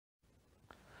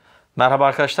Merhaba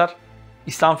arkadaşlar.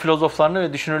 İslam filozoflarını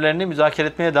ve düşünürlerini müzakere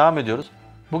etmeye devam ediyoruz.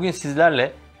 Bugün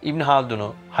sizlerle İbn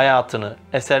Haldun'u, hayatını,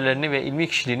 eserlerini ve ilmi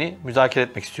kişiliğini müzakere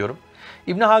etmek istiyorum.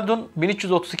 İbn Haldun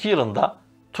 1332 yılında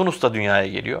Tunus'ta dünyaya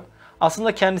geliyor.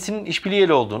 Aslında kendisinin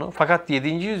işbirliğiyle olduğunu fakat 7.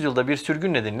 yüzyılda bir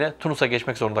sürgün nedeniyle Tunus'a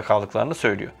geçmek zorunda kaldıklarını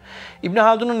söylüyor. İbn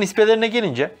Haldun'un nisbelerine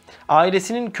gelince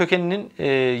ailesinin kökeninin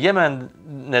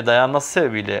Yemen'e dayanması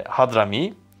sebebiyle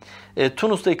Hadrami,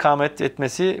 Tunus'ta ikamet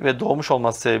etmesi ve doğmuş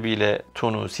olması sebebiyle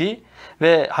Tunusi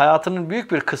ve hayatının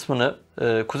büyük bir kısmını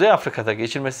Kuzey Afrika'da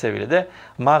geçirmesi sebebiyle de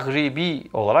Mağribi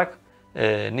olarak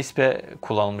nisbe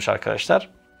kullanılmış arkadaşlar.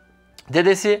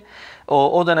 Dedesi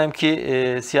o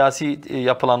dönemki siyasi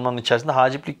yapılanmanın içerisinde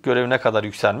haciplik görevine kadar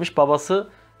yükselmiş. Babası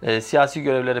siyasi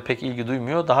görevlere pek ilgi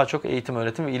duymuyor. Daha çok eğitim,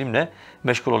 öğretim ve ilimle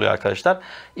meşgul oluyor arkadaşlar.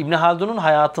 İbn Haldun'un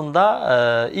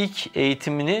hayatında ilk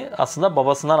eğitimini aslında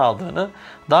babasından aldığını,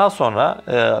 daha sonra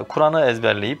Kur'an'ı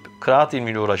ezberleyip, kıraat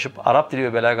ilmiyle uğraşıp, Arap dili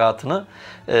ve belagatını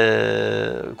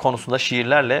konusunda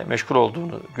şiirlerle meşgul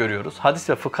olduğunu görüyoruz. Hadis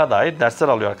ve fıkha dair dersler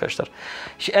alıyor arkadaşlar.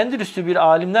 Endülüslü bir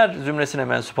alimler zümresine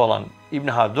mensup olan İbn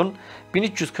Haldun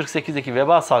 1348'deki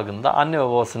veba salgınında anne ve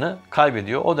babasını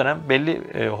kaybediyor. O dönem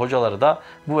belli hocaları da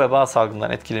bu veba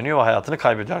salgından etkileniyor ve hayatını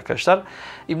kaybediyor arkadaşlar.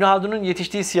 İbn Haldun'un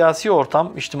yetiştiği siyasi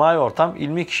ortam, içtimai ortam,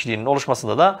 ilmi kişiliğinin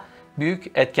oluşmasında da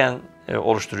büyük etken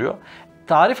oluşturuyor.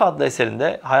 Tarih adlı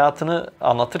eserinde hayatını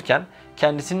anlatırken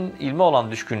kendisinin ilme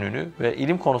olan düşkünlüğünü ve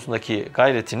ilim konusundaki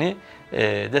gayretini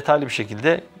detaylı bir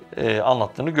şekilde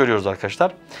anlattığını görüyoruz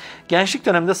arkadaşlar. Gençlik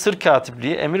döneminde sır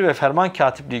katipliği, emir ve ferman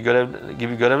katipliği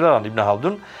gibi görevler alan İbn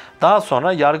Haldun daha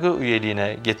sonra yargı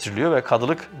üyeliğine getiriliyor ve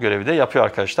kadılık görevi de yapıyor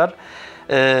arkadaşlar.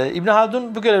 İbn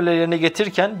Haldun bu görevleri yerine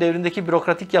getirirken devrindeki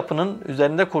bürokratik yapının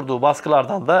üzerinde kurduğu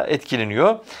baskılardan da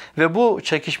etkileniyor. Ve bu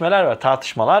çekişmeler ve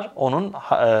tartışmalar onun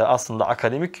aslında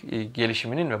akademik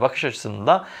gelişiminin ve bakış açısının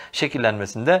da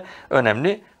şekillenmesinde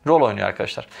önemli rol oynuyor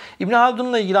arkadaşlar. İbn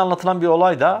Haldun'la ilgili anlatılan bir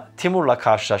olay da Timur'la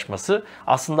karşılaşması.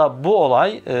 Aslında bu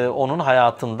olay onun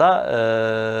hayatında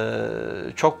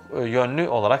çok yönlü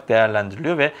olarak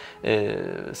değerlendiriliyor ve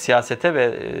siyasete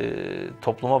ve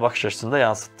topluma bakış açısında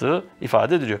yansıttığı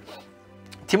ifade ediliyor.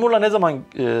 Timur'la ne zaman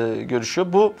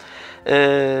görüşüyor? Bu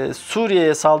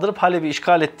Suriye'ye saldırıp Halep'i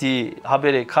işgal ettiği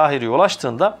haberi Kahire'ye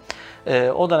ulaştığında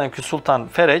o dönemki Sultan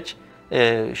Fereç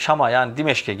Şam'a yani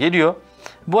Dimeşk'e geliyor.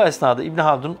 Bu esnada İbn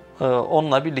Haldun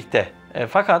onunla birlikte.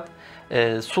 Fakat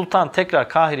Sultan tekrar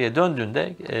Kahire'ye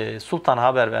döndüğünde Sultan'a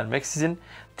haber vermeksizin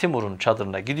Timur'un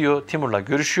çadırına gidiyor. Timur'la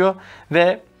görüşüyor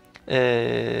ve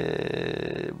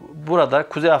burada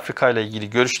Kuzey Afrika ile ilgili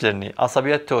görüşlerini,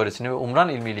 Asabiyet teorisini ve Umran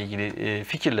ilmi ile ilgili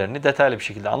fikirlerini detaylı bir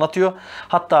şekilde anlatıyor.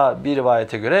 Hatta bir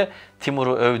rivayete göre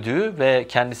Timur'u övdüğü ve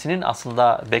kendisinin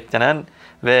aslında beklenen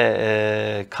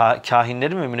ve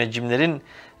kahinlerin ve müneccimlerin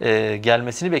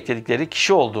gelmesini bekledikleri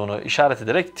kişi olduğunu işaret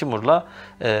ederek Timur'la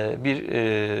bir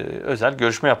özel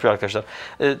görüşme yapıyor arkadaşlar.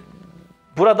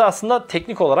 Burada aslında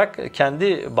teknik olarak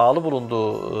kendi bağlı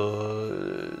bulunduğu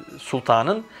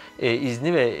sultanın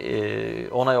izni ve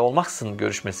onayı olmaksızın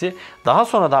görüşmesi. Daha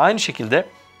sonra da aynı şekilde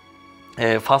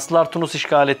Faslılar Tunus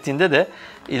işgal ettiğinde de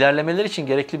ilerlemeler için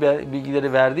gerekli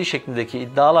bilgileri verdiği şeklindeki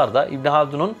iddialarda İbn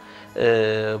Haldun'un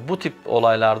bu tip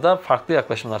olaylarda farklı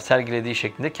yaklaşımlar sergilediği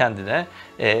şeklinde kendine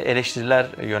eleştiriler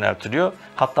yöneltiliyor.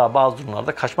 Hatta bazı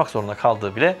durumlarda kaçmak zorunda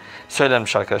kaldığı bile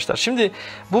söylenmiş arkadaşlar. Şimdi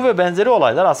bu ve benzeri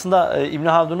olaylar aslında İbn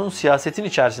Haldun'un siyasetin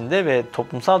içerisinde ve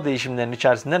toplumsal değişimlerin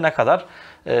içerisinde ne kadar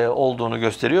olduğunu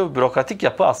gösteriyor. Bürokratik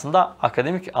yapı aslında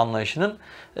akademik anlayışının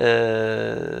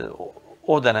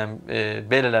o dönem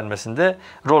belirlenmesinde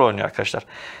rol oynuyor arkadaşlar.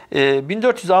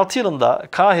 1406 yılında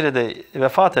Kahire'de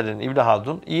vefat eden İbn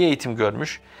Haldun iyi eğitim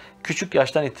görmüş. Küçük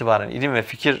yaştan itibaren ilim ve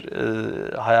fikir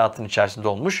hayatının içerisinde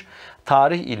olmuş.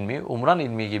 Tarih ilmi, Umran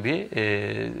ilmi gibi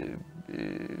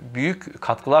büyük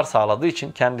katkılar sağladığı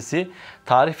için kendisi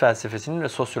tarih felsefesinin ve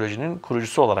sosyolojinin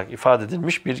kurucusu olarak ifade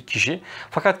edilmiş bir kişi.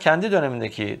 Fakat kendi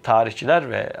dönemindeki tarihçiler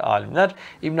ve alimler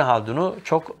İbn Haldun'u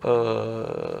çok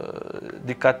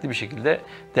dikkatli bir şekilde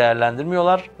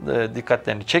değerlendirmiyorlar,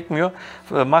 dikkatlerini çekmiyor.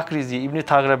 Makrizi, İbn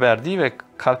Tagreberdi ve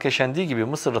Kalkeşendi gibi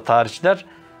Mısırlı tarihçiler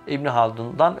İbn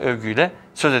Haldun'dan övgüyle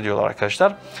söz ediyorlar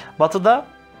arkadaşlar. Batı'da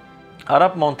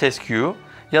Arap Montesquieu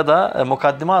ya da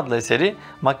Mukaddime adlı eseri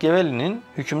Machiavelli'nin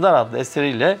Hükümdar adlı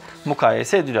eseriyle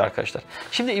mukayese ediliyor arkadaşlar.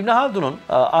 Şimdi İbn Haldun'un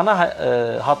ana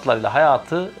hatlarıyla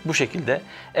hayatı bu şekilde.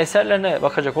 Eserlerine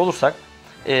bakacak olursak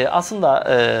aslında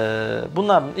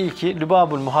bunların ilki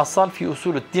Lübabul Muhassal fi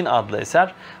Usulü'd-Din adlı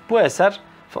eser. Bu eser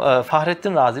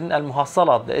Fahrettin Razi'nin El Muhassal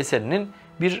adlı eserinin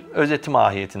bir özeti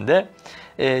mahiyetinde.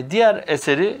 Diğer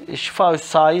eseri Şifaü's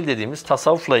Sail dediğimiz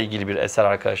tasavvufla ilgili bir eser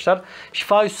arkadaşlar.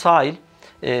 Şifaü's Sail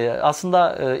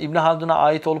Aslında İbn Haldun'a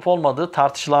ait olup olmadığı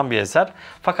tartışılan bir eser.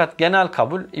 Fakat genel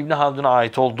kabul İbn Haldun'a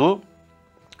ait olduğu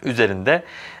üzerinde.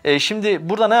 Şimdi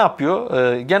burada ne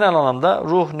yapıyor? Genel anlamda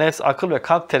ruh, nefs, akıl ve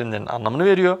kalp terimlerinin anlamını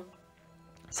veriyor.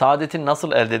 Saadetin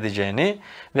nasıl elde edeceğini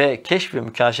ve keşf ve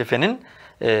mükaşefenin,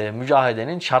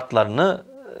 mücahedenin şartlarını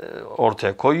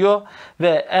ortaya koyuyor. Ve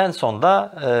en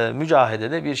sonda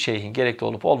mücahedede bir şeyhin gerekli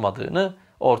olup olmadığını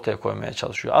ortaya koymaya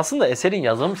çalışıyor. Aslında eserin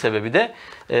yazım sebebi de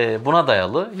buna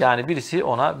dayalı. Yani birisi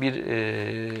ona bir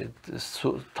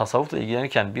tasavvufla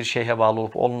ilgilenirken bir şeyhe bağlı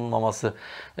olup olmaması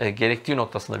gerektiği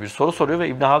noktasında bir soru soruyor ve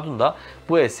İbn Haldun da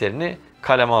bu eserini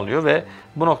kaleme alıyor ve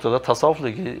bu noktada tasavvufla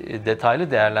ilgili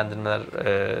detaylı değerlendirmeler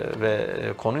ve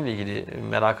konuyla ilgili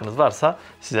merakınız varsa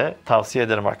size tavsiye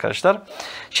ederim arkadaşlar.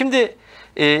 Şimdi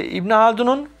İbn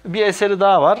Haldun'un bir eseri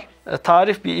daha var.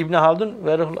 Tarih bir İbn Haldun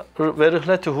ve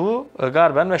rihletuhu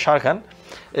garben ve şarken.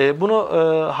 Bunu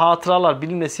hatıralar,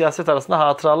 bilimle siyaset arasında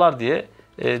hatıralar diye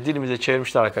dilimize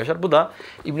çevirmişler arkadaşlar. Bu da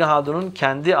İbn Haldun'un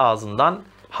kendi ağzından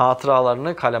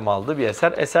hatıralarını kaleme aldığı bir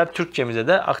eser. Eser Türkçemize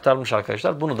de aktarılmış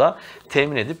arkadaşlar. Bunu da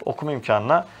temin edip okuma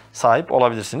imkanına sahip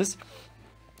olabilirsiniz.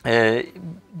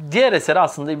 Diğer eseri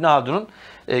aslında İbn Haldun'un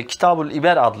Kitabul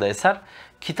İber adlı eser.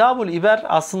 Kitabul İber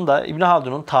aslında İbn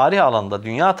Haldun'un tarih alanında,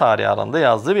 dünya tarihi alanında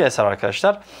yazdığı bir eser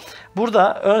arkadaşlar.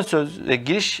 Burada ön söz ve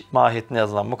giriş mahiyetine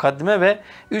yazılan mukaddime ve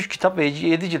 3 kitap ve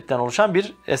 7 ciltten oluşan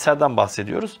bir eserden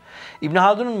bahsediyoruz. İbn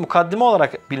Haldun'un mukaddime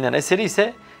olarak bilinen eseri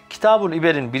ise Kitabul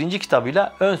İber'in 1.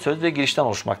 kitabıyla ön söz ve girişten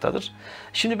oluşmaktadır.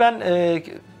 Şimdi ben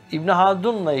İbn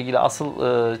Haldun'la ilgili asıl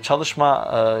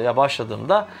çalışmaya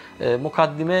başladığımda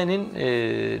mukaddimenin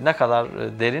ne kadar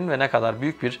derin ve ne kadar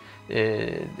büyük bir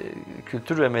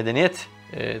kültür ve medeniyet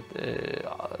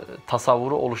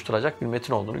tasavvuru oluşturacak bir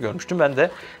metin olduğunu görmüştüm. Ben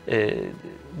de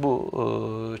bu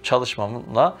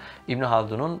çalışmamla İbn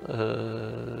Haldun'un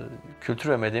kültür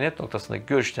ve medeniyet noktasındaki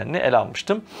görüşlerini ele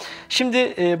almıştım.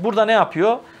 Şimdi burada ne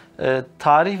yapıyor?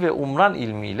 Tarih ve Umran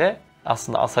ilmiyle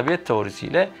aslında asabiyet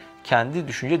teorisiyle kendi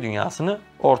düşünce dünyasını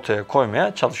ortaya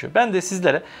koymaya çalışıyor. Ben de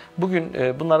sizlere bugün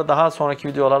bunları daha sonraki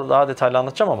videolarda daha detaylı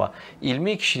anlatacağım ama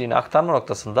ilmi kişiliğini aktarma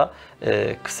noktasında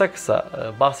kısa kısa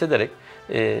bahsederek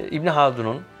İbn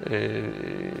Haldun'un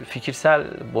fikirsel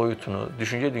boyutunu,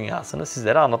 düşünce dünyasını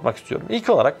sizlere anlatmak istiyorum. İlk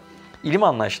olarak ilim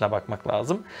anlayışına bakmak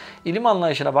lazım. İlim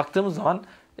anlayışına baktığımız zaman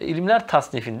ilimler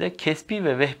tasnifinde kesbi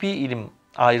ve vehbi ilim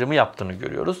ayrımı yaptığını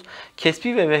görüyoruz.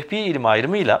 Kesbi ve vehbi ilim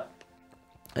ayrımıyla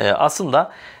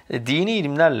aslında dini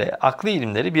ilimlerle akli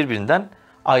ilimleri birbirinden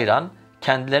ayıran,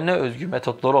 kendilerine özgü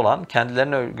metotları olan,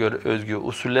 kendilerine özgü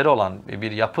usulleri olan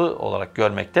bir yapı olarak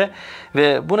görmekte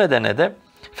ve bu nedenle de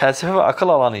felsefe ve akıl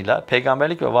alanıyla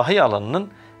peygamberlik ve vahiy alanının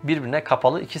birbirine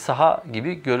kapalı iki saha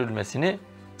gibi görülmesini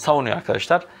savunuyor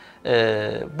arkadaşlar.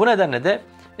 Bu nedenle de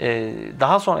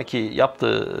daha sonraki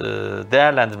yaptığı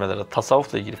değerlendirmelerde,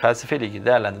 tasavvufla ilgili, felsefeyle ilgili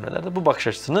değerlendirmelerde bu bakış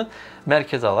açısını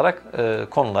merkeze alarak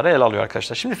konuları ele alıyor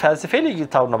arkadaşlar. Şimdi felsefeyle ilgili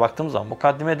tavrına baktığımız zaman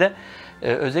mukaddimede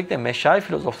özellikle meşayi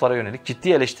filozoflara yönelik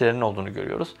ciddi eleştirilerinin olduğunu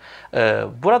görüyoruz.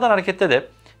 Buradan hareketle de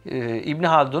İbn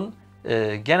Haldun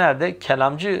genelde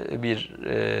kelamcı bir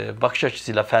bakış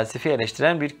açısıyla felsefeyi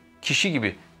eleştiren bir kişi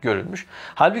gibi görülmüş.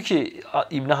 Halbuki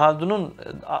İbn Haldun'un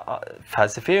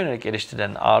felsefeye yönelik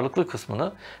eleştirilerin ağırlıklı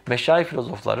kısmını meşayi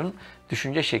filozofların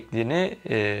düşünce şeklini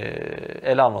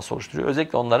ele alması oluşturuyor.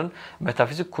 Özellikle onların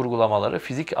metafizik kurgulamaları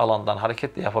fizik alandan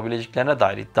hareketle yapabileceklerine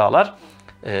dair iddialar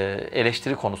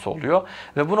eleştiri konusu oluyor.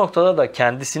 Ve bu noktada da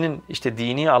kendisinin işte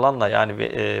dini alanla yani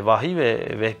vahiy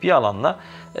ve vehbi alanla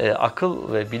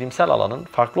akıl ve bilimsel alanın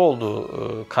farklı olduğu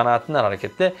kanaatinden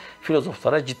hareketle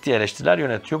filozoflara ciddi eleştiriler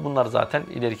yönetiyor. Bunları zaten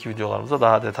ileriki videolarımızda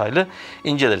daha detaylı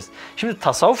inceleriz. Şimdi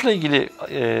tasavvufla ilgili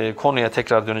konuya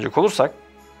tekrar dönecek olursak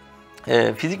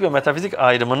fizik ve metafizik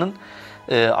ayrımının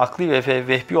akli ve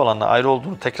vehbi olanla ayrı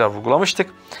olduğunu tekrar vurgulamıştık.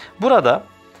 Burada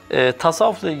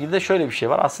tasavvufla ilgili de şöyle bir şey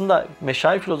var. Aslında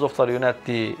meşayi filozoflara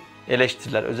yönelttiği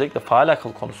eleştiriler özellikle faal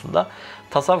akıl konusunda,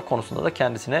 tasavvuf konusunda da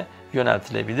kendisine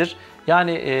yöneltilebilir.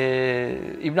 Yani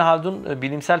İbn Haldun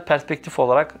bilimsel perspektif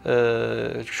olarak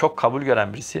çok kabul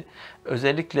gören birisi.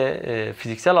 Özellikle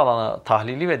fiziksel alana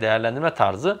tahlili ve değerlendirme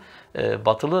tarzı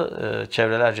batılı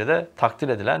çevrelerce de takdir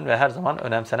edilen ve her zaman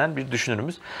önemsenen bir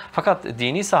düşünürümüz. Fakat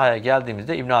dini sahaya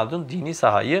geldiğimizde İbn Haldun dini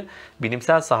sahayı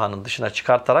bilimsel sahanın dışına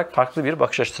çıkartarak farklı bir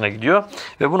bakış açısına gidiyor.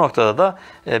 Ve bu noktada da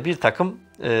bir takım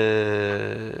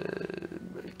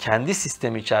kendi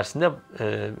sistemi içerisinde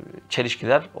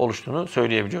çelişkiler oluştuğunu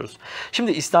söyleyebiliyoruz.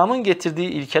 Şimdi İslam'ın getirdiği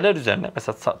ilkeler üzerine,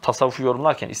 mesela tasavvufu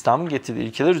yorumlarken İslam'ın getirdiği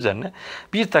ilkeler üzerine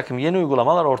bir takım yeni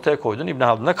uygulamalar ortaya koyduğunu İbn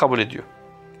Haldun da kabul ediyor.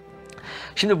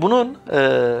 Şimdi bunun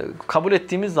kabul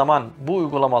ettiğimiz zaman bu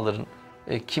uygulamaların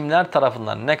kimler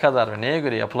tarafından ne kadar ve neye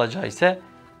göre yapılacağı ise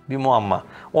bir muamma.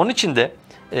 Onun için de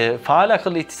faal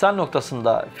akıl ihtisal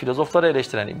noktasında filozofları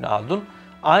eleştiren İbn Haldun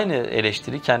aynı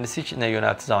eleştiri kendisi içine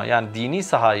yönelttiği zaman, yani dini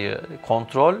sahayı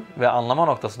kontrol ve anlama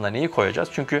noktasında neyi koyacağız?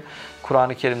 Çünkü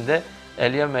Kur'an-ı Kerim'de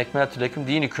El-yevme ekmeltü leküm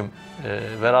dinüküm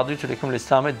ve radiyetü lekümül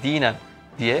İslame dinen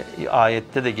diye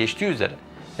ayette de geçtiği üzere,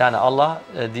 yani Allah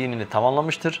dinini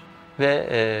tamamlamıştır ve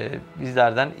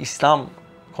bizlerden İslam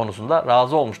konusunda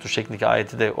razı olmuştur şeklindeki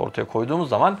ayeti de ortaya koyduğumuz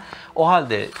zaman, o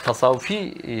halde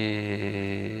tasavvufi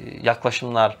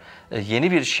yaklaşımlar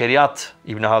yeni bir şeriat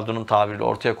İbn Haldun'un tabiriyle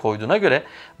ortaya koyduğuna göre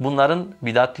bunların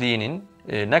bidatliğinin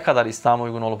ne kadar İslam'a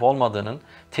uygun olup olmadığının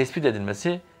tespit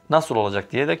edilmesi nasıl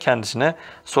olacak diye de kendisine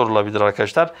sorulabilir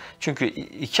arkadaşlar. Çünkü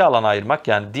iki alana ayırmak,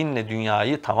 yani dinle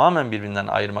dünyayı tamamen birbirinden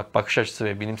ayırmak bakış açısı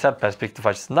ve bilimsel perspektif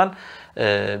açısından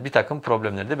bir takım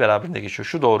problemleri de beraberinde geçiyor.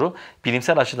 Şu doğru,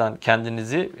 bilimsel açıdan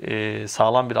kendinizi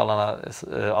sağlam bir alana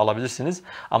alabilirsiniz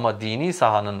ama dini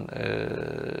sahanın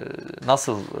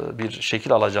nasıl bir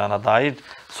şekil alacağına dair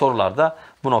sorular da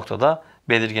bu noktada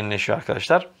belirginleşiyor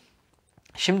arkadaşlar.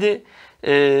 Şimdi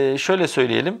şöyle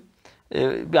söyleyelim.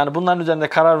 Yani bunların üzerinde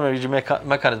karar verici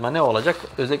mekanizma ne olacak?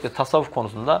 Özellikle tasavvuf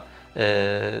konusunda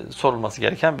sorulması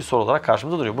gereken bir soru olarak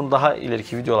karşımıza duruyor. Bunu daha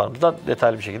ileriki videolarımızda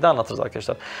detaylı bir şekilde anlatırız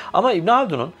arkadaşlar. Ama İbn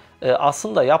Haldun'un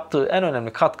aslında yaptığı en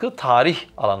önemli katkı tarih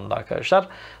alanında arkadaşlar.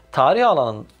 Tarih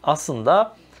alanının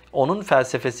aslında onun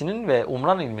felsefesinin ve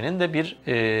Umran ilminin de bir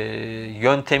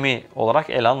yöntemi olarak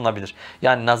ele alınabilir.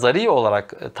 Yani nazari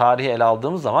olarak tarihi ele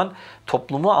aldığımız zaman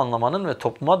toplumu anlamanın ve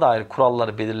topluma dair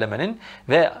kuralları belirlemenin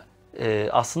ve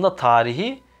aslında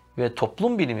tarihi ve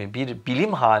toplum bilimi bir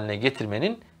bilim haline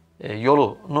getirmenin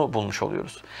yolunu bulmuş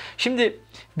oluyoruz. Şimdi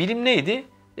bilim neydi?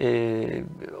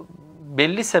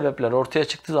 Belli sebepler ortaya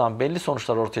çıktığı zaman belli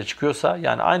sonuçlar ortaya çıkıyorsa,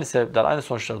 yani aynı sebepler aynı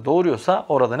sonuçları doğuruyorsa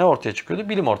orada ne ortaya çıkıyordu?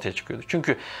 Bilim ortaya çıkıyordu.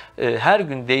 Çünkü her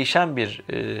gün değişen bir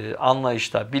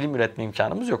anlayışta bilim üretme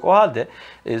imkanımız yok. O halde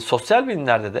sosyal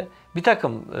bilimlerde de bir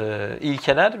takım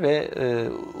ilkeler ve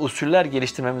usuller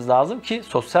geliştirmemiz lazım ki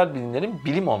sosyal bilimlerin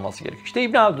bilim olması gerekiyor. İşte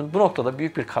İbn Haldun bu noktada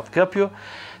büyük bir katkı yapıyor.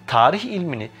 Tarih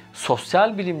ilmini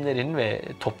sosyal bilimlerin ve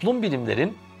toplum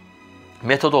bilimlerin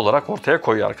metodu olarak ortaya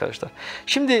koyuyor arkadaşlar.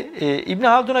 Şimdi İbn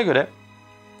Haldun'a göre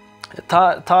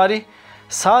tarih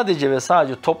sadece ve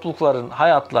sadece toplulukların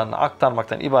hayatlarını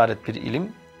aktarmaktan ibaret bir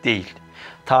ilim değil.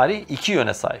 Tarih iki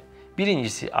yöne sahip.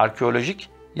 Birincisi arkeolojik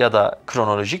ya da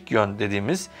kronolojik yön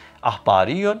dediğimiz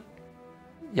ahbari yön.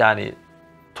 Yani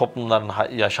toplumların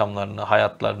yaşamlarını,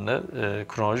 hayatlarını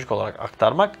kronolojik olarak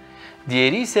aktarmak.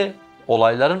 Diğeri ise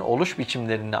olayların oluş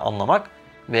biçimlerini anlamak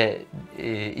ve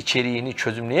içeriğini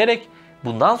çözümleyerek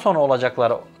bundan sonra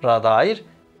olacaklara dair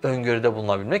öngörüde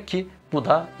bulunabilmek, ki bu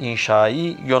da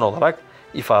inşai yön olarak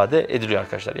ifade ediliyor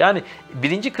arkadaşlar. Yani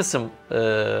birinci kısım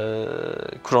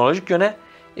kronolojik yöne,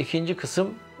 ikinci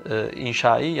kısım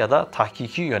inşai ya da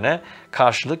tahkiki yöne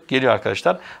karşılık geliyor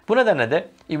arkadaşlar. Bu nedenle de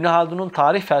İbn Haldun'un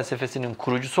tarih felsefesinin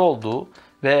kurucusu olduğu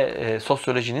ve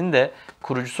sosyolojinin de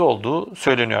kurucusu olduğu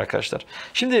söyleniyor arkadaşlar.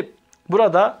 Şimdi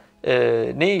burada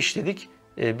neyi işledik?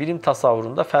 Bilim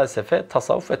tasavvurunda felsefe,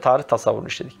 tasavvuf ve tarih tasavvurunu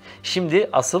işledik. Şimdi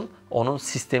asıl onun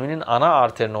sisteminin ana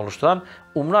arterini oluşturan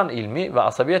Umran ilmi ve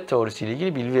asabiyet teorisi ile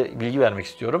ilgili bilgi vermek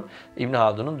istiyorum. İbn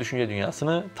Haldun'un düşünce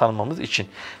dünyasını tanımamız için.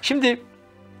 Şimdi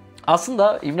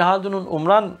aslında İbn Haldun'un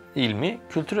Umran ilmi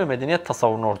kültür ve medeniyet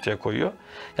tasavvurunu ortaya koyuyor.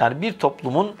 Yani bir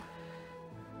toplumun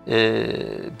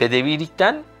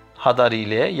bedevilikten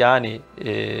hadariliğe, yani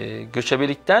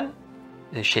göçebelikten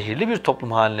şehirli bir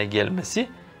toplum haline gelmesi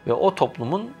ve o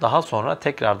toplumun daha sonra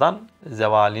tekrardan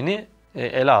zevalini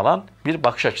ele alan bir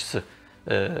bakış açısı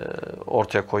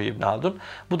ortaya koyuyor İbn Haldun.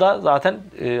 Bu da zaten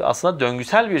aslında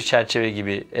döngüsel bir çerçeve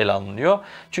gibi ele alınıyor.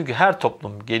 Çünkü her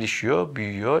toplum gelişiyor,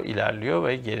 büyüyor, ilerliyor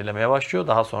ve gerilemeye başlıyor.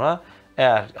 Daha sonra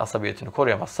eğer asabiyetini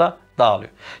koruyamazsa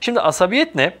dağılıyor. Şimdi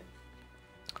asabiyet ne?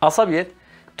 Asabiyet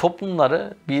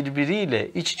toplumları birbiriyle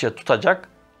iç içe tutacak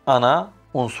ana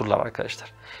unsurlar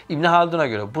arkadaşlar. İbn Haldun'a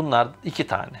göre bunlar iki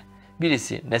tane.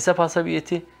 Birisi nesep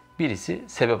asabiyeti, birisi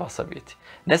sebep asabiyeti.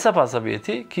 Nesep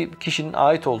asabiyeti kişinin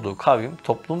ait olduğu kavim,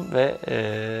 toplum ve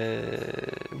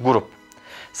grup.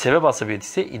 Sebep asabiyeti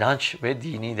ise inanç ve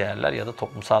dini değerler ya da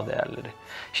toplumsal değerleri.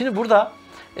 Şimdi burada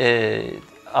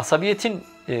asabiyetin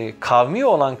kavmi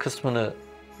olan kısmını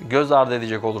göz ardı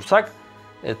edecek olursak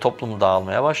toplum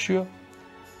dağılmaya başlıyor.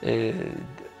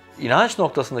 İnanç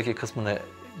noktasındaki kısmını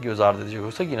göz ardı edecek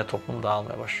olursak yine toplum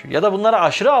dağılmaya başlıyor. Ya da bunları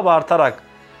aşırı abartarak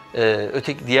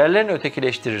diğerlerini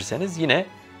ötekileştirirseniz yine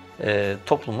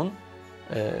toplumun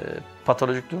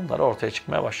patolojik durumları ortaya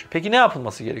çıkmaya başlıyor. Peki ne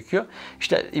yapılması gerekiyor?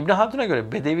 İşte İbn Haldun'a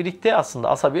göre bedevilikte aslında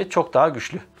asabiyet çok daha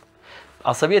güçlü.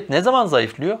 Asabiyet ne zaman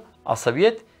zayıflıyor?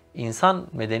 Asabiyet insan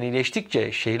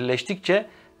medenileştikçe, şehirleştikçe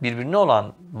birbirine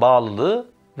olan bağlılığı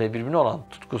ve birbirine olan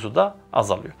tutkusu da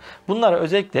azalıyor. Bunlar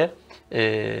özellikle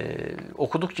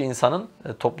okudukça insanın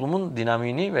toplumun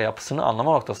dinamiğini ve yapısını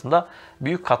anlama noktasında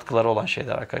büyük katkıları olan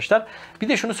şeyler arkadaşlar. Bir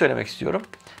de şunu söylemek istiyorum.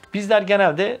 Bizler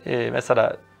genelde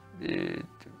mesela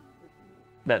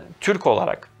ben Türk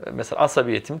olarak mesela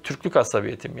asabiyetim, Türklük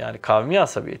asabiyetim yani kavmi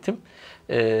asabiyetim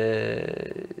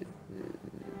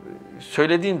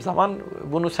söylediğim zaman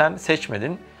bunu sen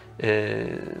seçmedin,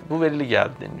 bu verili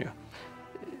geldi deniliyor.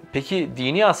 Peki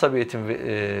dini asabiyetim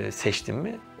seçtin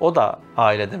mi? O da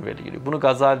aileden verili geliyor. Bunu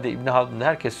Gazali'de, İbn Haldun'da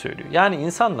herkes söylüyor. Yani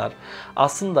insanlar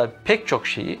aslında pek çok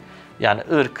şeyi yani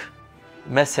ırk,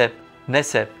 mezhep,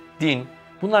 nesep, din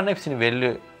bunların hepsini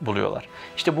verili buluyorlar.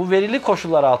 İşte bu verili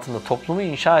koşullar altında toplumu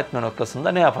inşa etme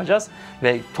noktasında ne yapacağız?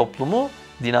 Ve toplumu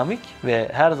dinamik ve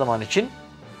her zaman için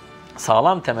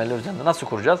sağlam temeller üzerinde nasıl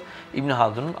kuracağız? İbn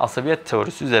Haldun'un asabiyet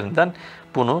teorisi üzerinden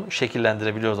bunu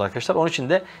şekillendirebiliyoruz arkadaşlar. Onun için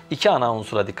de iki ana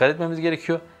unsura dikkat etmemiz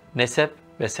gerekiyor. Nesep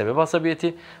ve sebep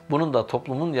asabiyeti. Bunun da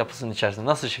toplumun yapısının içerisinde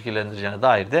nasıl şekillendireceğine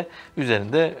dair de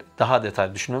üzerinde daha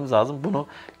detaylı düşünmemiz lazım. Bunu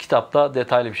kitapta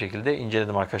detaylı bir şekilde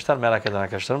inceledim arkadaşlar. Merak eden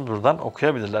arkadaşlarım buradan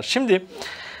okuyabilirler. Şimdi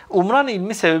Umran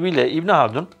ilmi sebebiyle İbn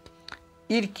Haldun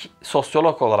ilk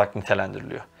sosyolog olarak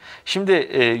nitelendiriliyor. Şimdi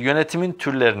yönetimin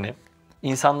türlerini,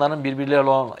 insanların birbirleriyle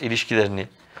olan ilişkilerini,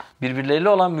 birbirleriyle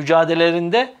olan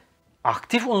mücadelelerinde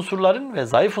aktif unsurların ve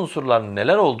zayıf unsurların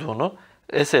neler olduğunu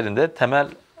eserinde temel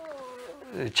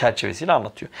çerçevesiyle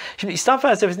anlatıyor. Şimdi İslam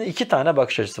felsefesinde iki tane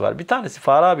bakış açısı var. Bir tanesi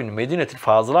Farabi'nin Medinetül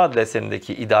Fazıla adlı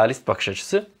eserindeki idealist bakış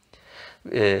açısı.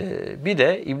 Bir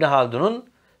de İbn Haldun'un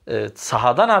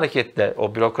sahadan hareketle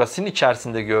o bürokrasinin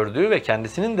içerisinde gördüğü ve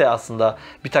kendisinin de aslında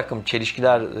bir takım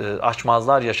çelişkiler,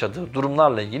 açmazlar yaşadığı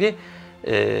durumlarla ilgili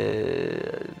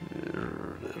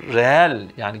reel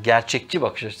yani gerçekçi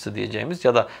bakış açısı diyeceğimiz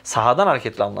ya da sahadan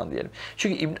hareketle alınan diyelim.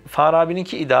 Çünkü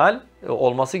Farabi'ninki ideal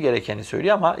olması gerekeni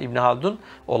söylüyor ama İbn Haldun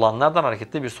olanlardan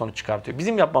hareketle bir sonuç çıkartıyor.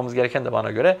 Bizim yapmamız gereken de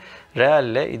bana göre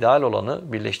reelle ideal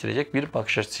olanı birleştirecek bir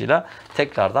bakış açısıyla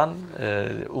tekrardan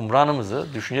umranımızı,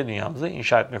 düşünce dünyamızı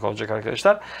inşa etmek olacak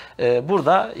arkadaşlar.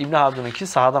 Burada İbn Haldun'unki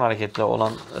sahadan hareketle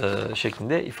olan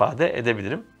şeklinde ifade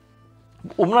edebilirim.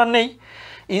 Umran ne?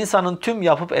 İnsanın tüm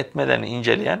yapıp etmelerini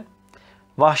inceleyen,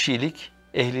 vahşilik,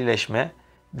 ehlileşme,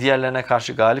 diğerlerine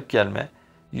karşı galip gelme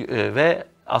ve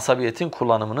asabiyetin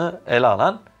kullanımını ele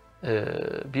alan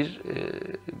bir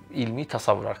ilmi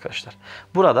tasavvur arkadaşlar.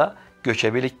 Burada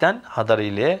göçebelikten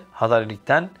hadariliğe,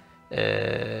 hadarilikten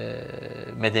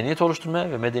medeniyet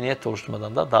oluşturmaya ve medeniyet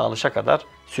oluşturmadan da dağılışa kadar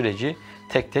süreci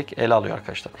tek tek ele alıyor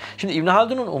arkadaşlar. Şimdi İbn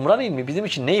Haldun'un Umran ilmi bizim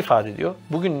için ne ifade ediyor?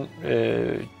 Bugün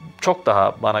çok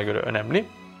daha bana göre önemli.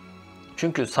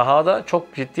 Çünkü sahada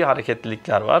çok ciddi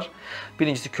hareketlilikler var.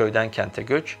 Birincisi köyden kente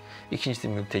göç, ikincisi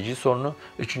mülteci sorunu,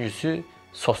 üçüncüsü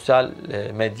sosyal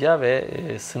medya ve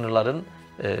sınırların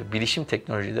bilişim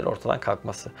teknolojileri ortadan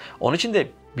kalkması. Onun için de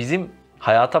bizim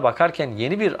hayata bakarken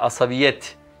yeni bir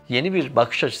asabiyet, yeni bir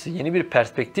bakış açısı, yeni bir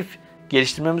perspektif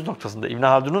geliştirmemiz noktasında İbn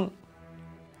Haldun'un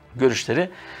görüşleri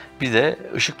bize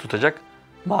ışık tutacak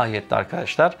mahiyette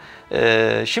arkadaşlar.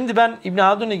 Şimdi ben İbn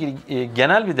Haldun'la ilgili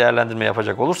genel bir değerlendirme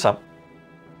yapacak olursam,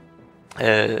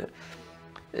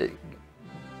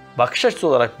 bakış açısı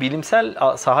olarak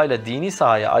bilimsel sahayla dini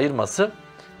sahaya ayırması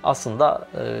aslında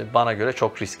bana göre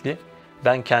çok riskli.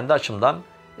 Ben kendi açımdan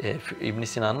İbn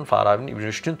Sina'nın, Farabi'nin, İbn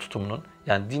Rüşd'ün tutumunun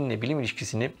yani dinle bilim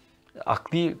ilişkisini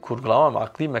akli kurgulama ve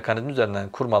akli mekanizma üzerinden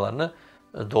kurmalarını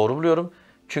doğru buluyorum.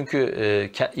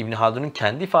 Çünkü İbn Haldun'un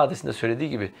kendi ifadesinde söylediği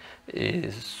gibi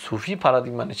Sufi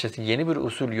paradigmanın içerisinde yeni bir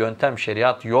usul, yöntem,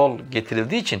 şeriat, yol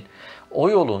getirildiği için o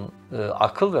yolun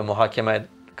akıl ve muhakeme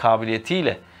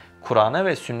kabiliyetiyle Kur'an'a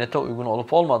ve sünnete uygun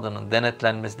olup olmadığının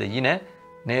denetlenmesi de yine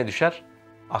neye düşer?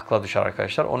 Akla düşer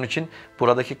arkadaşlar. Onun için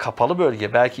buradaki kapalı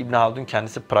bölge belki İbn Haldun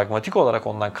kendisi pragmatik olarak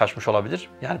ondan kaçmış olabilir.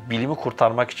 Yani bilimi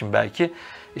kurtarmak için belki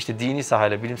işte dini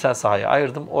sahayla bilimsel sahayı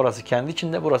ayırdım. Orası kendi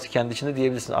içinde, burası kendi içinde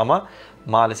diyebilirsiniz. Ama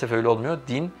maalesef öyle olmuyor.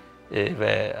 Din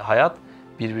ve hayat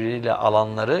birbiriyle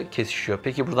alanları kesişiyor.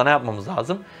 Peki burada ne yapmamız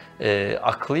lazım?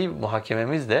 Akli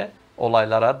muhakememizle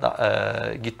olaylara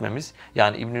gitmemiz,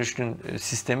 yani İbn Rüşd'ün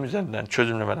sistemi üzerinden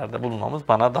çözümlemelerde bulunmamız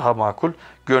bana daha makul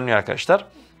görünüyor arkadaşlar.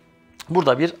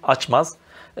 Burada bir açmaz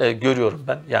görüyorum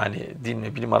ben. Yani din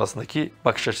ve bilim arasındaki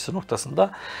bakış açısı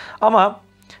noktasında. Ama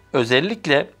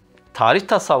özellikle tarih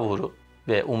tasavvuru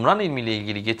ve Umran ilmiyle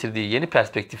ilgili getirdiği yeni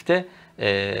perspektifte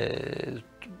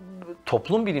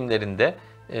toplum bilimlerinde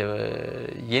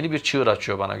yeni bir çığır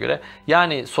açıyor bana göre.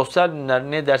 Yani sosyal bilimler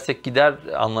ne dersek gider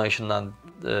anlayışından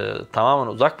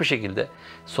tamamen uzak bir şekilde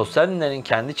sosyal bilimlerin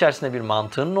kendi içerisinde bir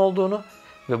mantığının olduğunu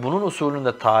ve bunun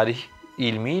usulünde tarih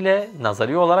ilmiyle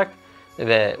nazari olarak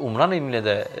ve Umran ilmiyle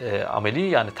de ameli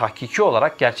yani tahkiki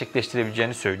olarak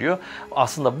gerçekleştirebileceğini söylüyor.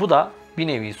 Aslında bu da bir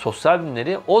nevi sosyal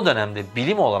bilimleri o dönemde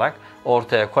bilim olarak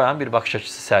ortaya koyan bir bakış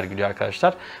açısı sergiliyor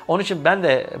arkadaşlar. Onun için ben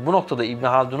de bu noktada İbn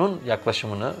Haldun'un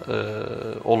yaklaşımını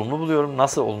olumlu buluyorum.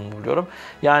 Nasıl olumlu buluyorum?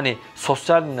 Yani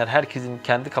sosyal bilimler herkesin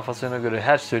kendi kafasına göre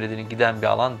her söylediğini giden bir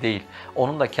alan değil.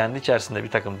 Onun da kendi içerisinde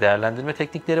bir takım değerlendirme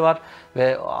teknikleri var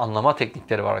ve anlama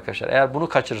teknikleri var arkadaşlar. Eğer bunu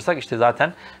kaçırırsak işte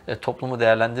zaten toplumu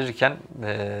değerlendirirken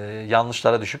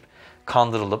yanlışlara düşüp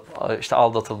kandırılıp, işte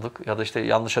aldatıldık ya da işte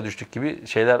yanlışa düştük gibi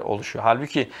şeyler oluşuyor.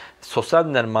 Halbuki sosyal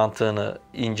bilimlerin mantığını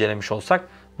incelemiş olsak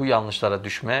bu yanlışlara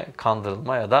düşme,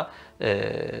 kandırılma ya da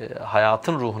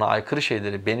hayatın ruhuna aykırı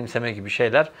şeyleri benimseme gibi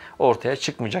şeyler ortaya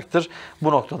çıkmayacaktır.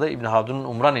 Bu noktada İbn Haldun'un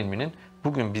Umran ilminin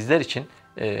bugün bizler için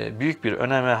büyük bir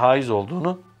öneme haiz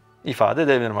olduğunu ifade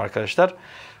edebilirim arkadaşlar.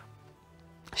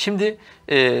 Şimdi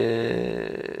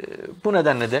bu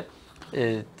nedenle de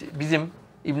bizim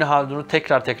İbn Haldun'u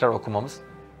tekrar okumamız,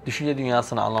 düşünce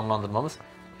dünyasını anlamlandırmamız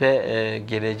ve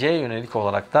geleceğe yönelik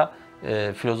olarak da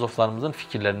filozoflarımızın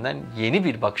fikirlerinden yeni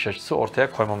bir bakış açısı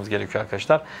ortaya koymamız gerekiyor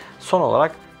arkadaşlar. Son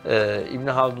olarak İbn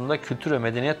Haldun'da Kültür ve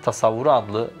Medeniyet Tasavvuru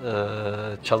adlı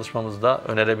çalışmamızı da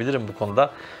önerebilirim bu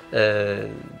konuda.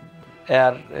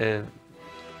 Eğer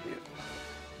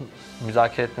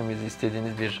müzakere etmemizi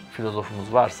istediğiniz bir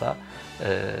filozofumuz varsa,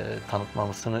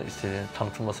 tanıtılmasını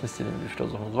istediğiniz bir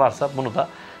filozofumuz varsa bunu da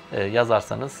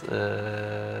yazarsanız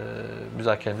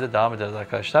müzakeremize devam ederiz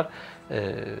arkadaşlar.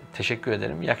 Teşekkür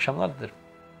ederim. İyi akşamlar dilerim.